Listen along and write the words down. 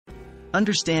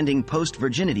Understanding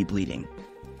post-virginity bleeding.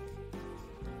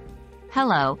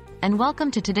 Hello, and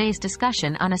welcome to today's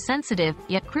discussion on a sensitive,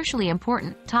 yet crucially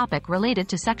important, topic related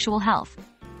to sexual health.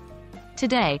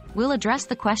 Today, we'll address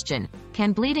the question,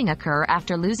 can bleeding occur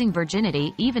after losing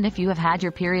virginity even if you have had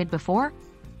your period before?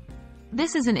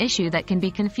 This is an issue that can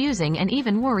be confusing and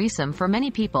even worrisome for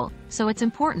many people, so it's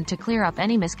important to clear up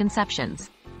any misconceptions.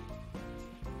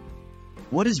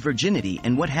 What is virginity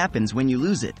and what happens when you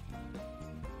lose it?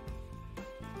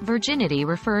 Virginity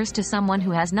refers to someone who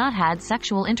has not had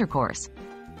sexual intercourse.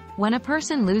 When a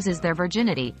person loses their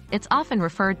virginity, it's often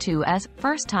referred to as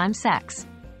first-time sex.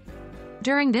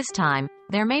 During this time,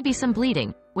 there may be some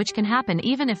bleeding, which can happen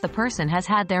even if the person has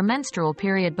had their menstrual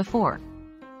period before.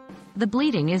 The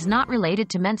bleeding is not related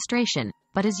to menstruation,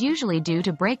 but is usually due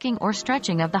to breaking or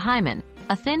stretching of the hymen,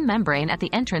 a thin membrane at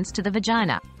the entrance to the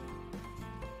vagina.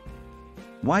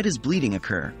 Why does bleeding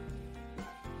occur?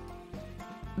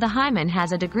 The hymen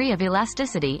has a degree of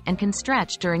elasticity and can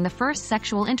stretch during the first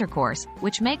sexual intercourse,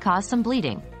 which may cause some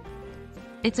bleeding.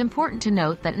 It's important to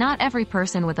note that not every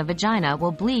person with a vagina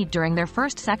will bleed during their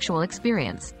first sexual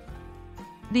experience.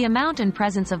 The amount and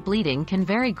presence of bleeding can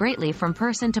vary greatly from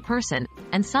person to person,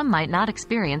 and some might not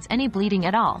experience any bleeding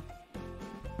at all.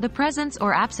 The presence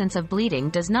or absence of bleeding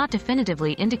does not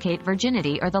definitively indicate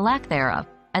virginity or the lack thereof,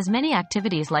 as many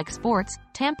activities like sports,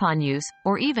 tampon use,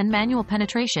 or even manual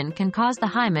penetration can cause the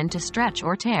hymen to stretch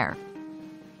or tear.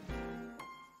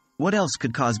 What else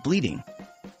could cause bleeding?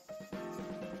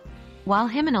 While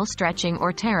hymenal stretching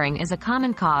or tearing is a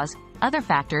common cause, other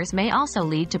factors may also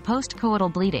lead to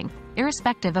post-coital bleeding,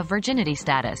 irrespective of virginity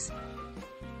status.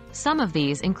 Some of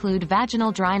these include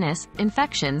vaginal dryness,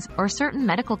 infections, or certain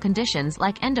medical conditions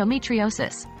like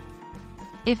endometriosis.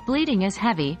 If bleeding is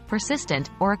heavy,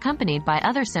 persistent, or accompanied by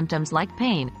other symptoms like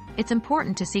pain, it's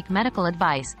important to seek medical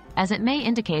advice, as it may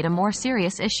indicate a more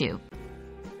serious issue.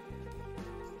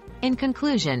 In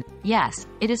conclusion, yes,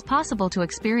 it is possible to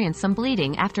experience some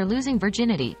bleeding after losing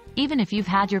virginity, even if you've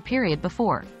had your period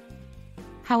before.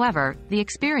 However, the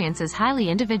experience is highly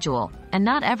individual, and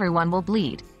not everyone will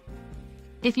bleed.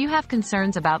 If you have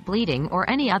concerns about bleeding or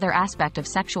any other aspect of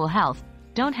sexual health,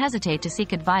 don't hesitate to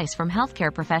seek advice from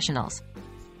healthcare professionals.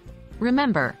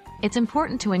 Remember, it's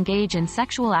important to engage in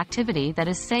sexual activity that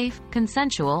is safe,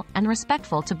 consensual, and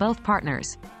respectful to both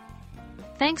partners.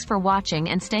 Thanks for watching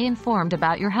and stay informed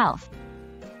about your health.